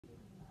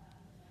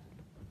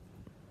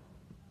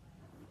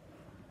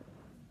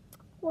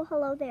Well,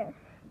 hello there.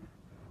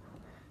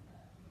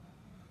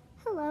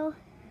 Hello.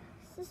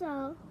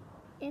 So,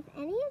 if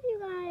any of you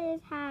guys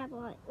have,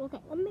 okay,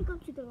 let me go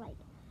to the light.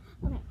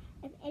 Okay,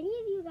 if any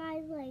of you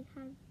guys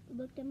have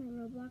looked at my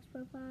Roblox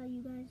profile,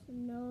 you guys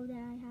know that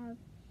I have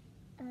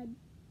a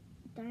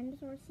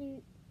dinosaur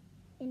suit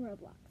in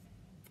Roblox.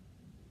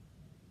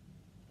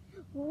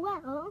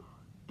 Well,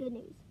 good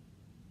news.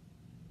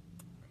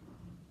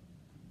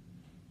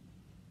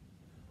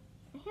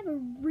 I have a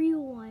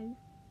real one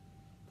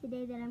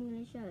today that I'm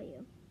going to show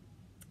you.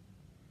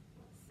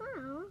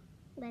 So,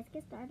 let's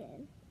get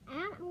started.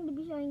 And I'm going to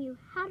be showing you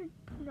how to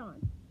put it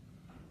on.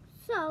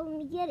 So, let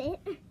me get it.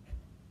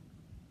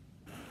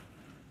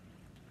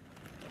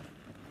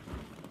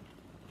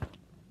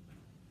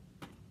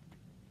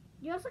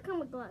 You also come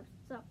with gloves,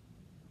 so.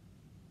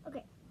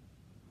 Okay.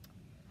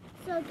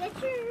 So, get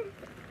your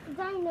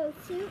dino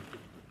suit.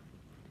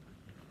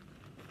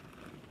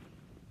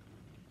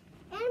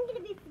 And I'm going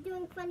to be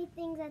doing funny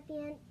things at the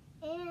end.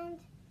 And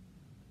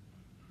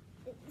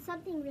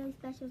something really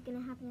special is going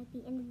to happen at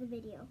the end of the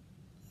video.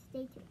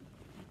 Stay tuned.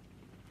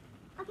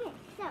 Okay,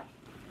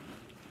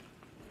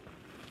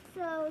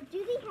 so do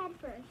the head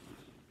first.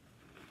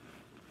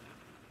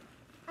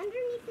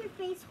 Underneath your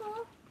face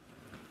hole,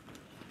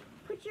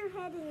 put your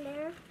head in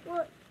there.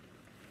 Well,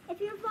 if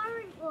you've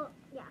already,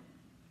 yeah.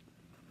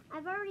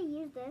 I've already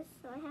used this,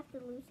 so I have to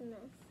loosen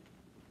this.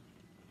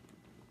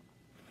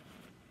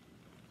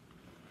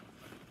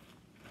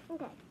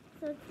 Okay,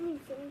 so it's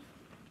loosened.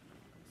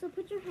 So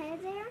put your head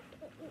there.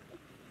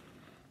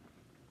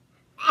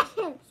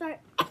 Sorry.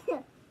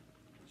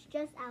 It's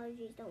just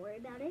allergies, don't worry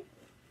about it.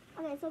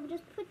 Okay, so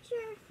just put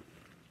your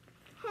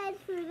head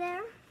through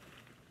there.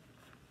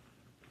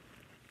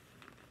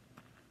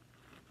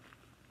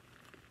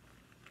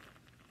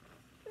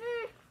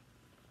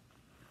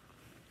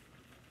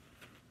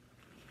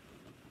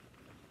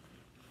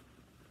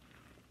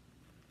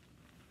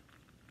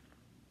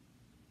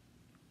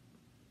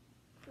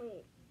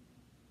 Wait.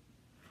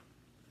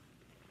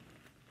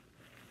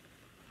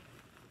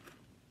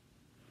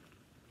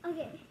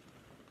 Okay,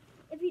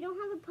 if you don't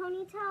have a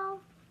ponytail,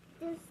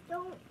 just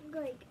don't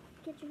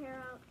get your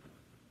hair out.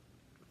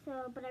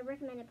 So, but I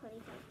recommend a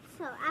ponytail.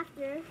 So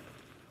after,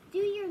 do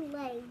your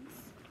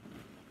legs.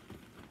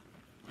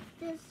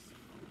 Just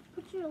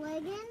put your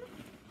leg in.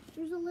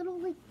 There's a little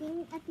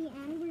thing at the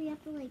end where you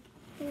have to hold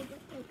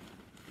it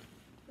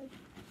like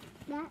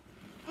that,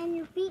 and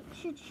your feet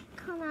should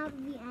come out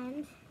of the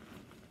end.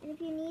 And if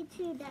you need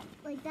to,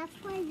 that's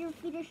why your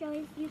feet are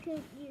showing.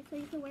 So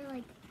you can wear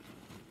like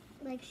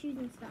shoes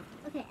and stuff.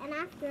 Okay, and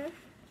after,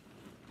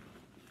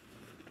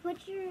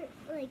 put your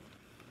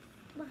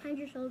behind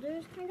your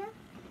shoulders, kinda.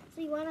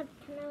 So you want to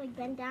kinda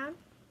bend down.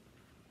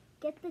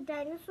 Get the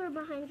dinosaur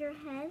behind your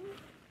head,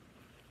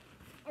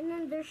 and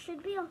then there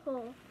should be a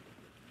hole.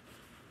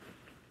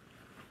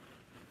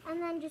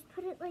 And then just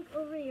put it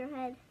over your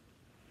head,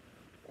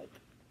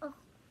 oh.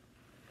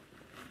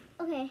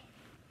 Okay.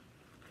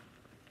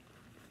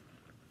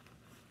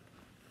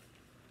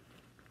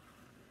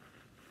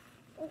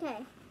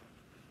 Okay.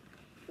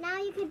 Now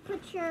you can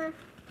put your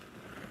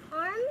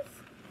arms,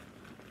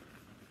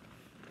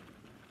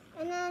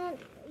 and then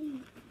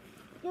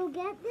you'll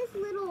get this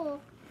little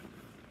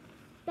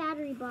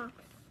battery box.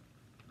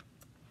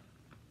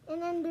 And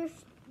then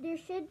there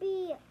should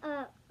be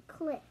a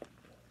clip.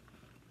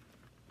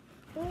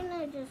 I'm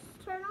gonna just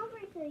turn over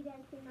so you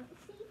guys can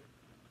see.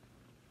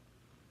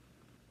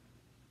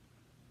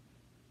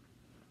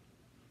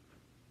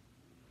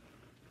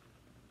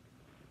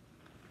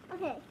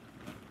 Okay.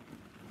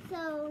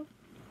 So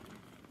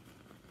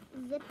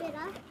zip it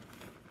up.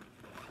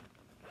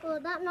 Well,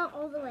 not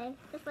all the way,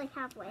 just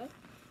halfway.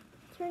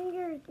 Turn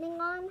your thing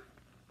on,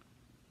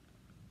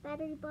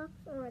 battery box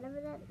or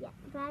whatever that, yeah,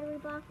 battery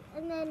box,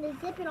 and then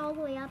zip it all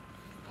the way up,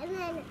 and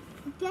then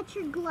get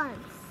your gloves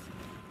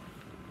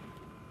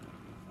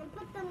and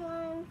put them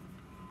on.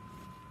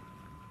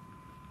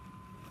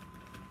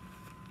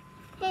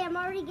 Hey, I'm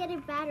already getting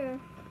better.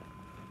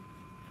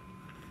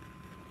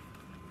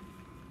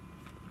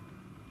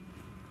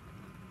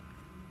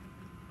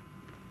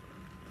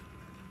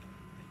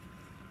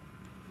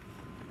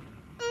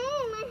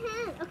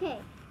 Okay,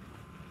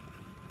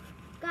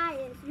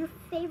 guys, your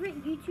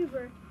favorite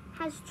YouTuber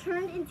has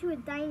turned into a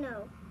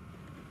dino.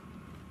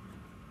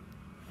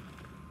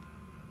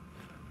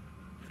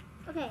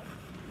 Okay,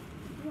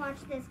 watch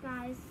this,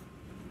 guys.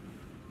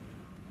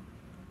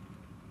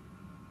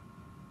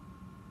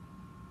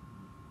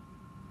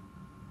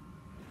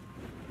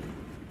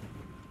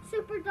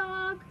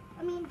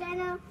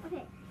 Dino.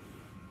 Okay,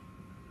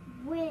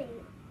 wait.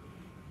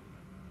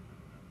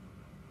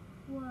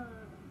 Whoa.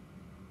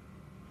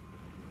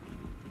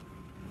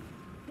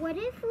 What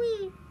if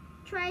we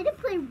try to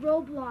play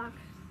Roblox?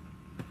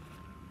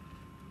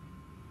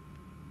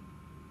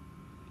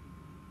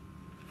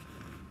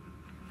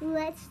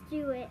 Let's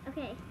do it.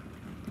 Okay.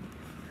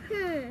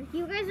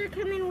 You guys are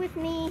coming with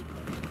me.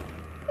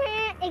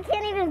 It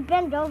can't even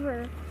bend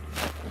over.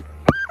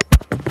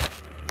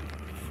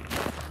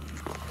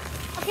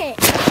 Okay.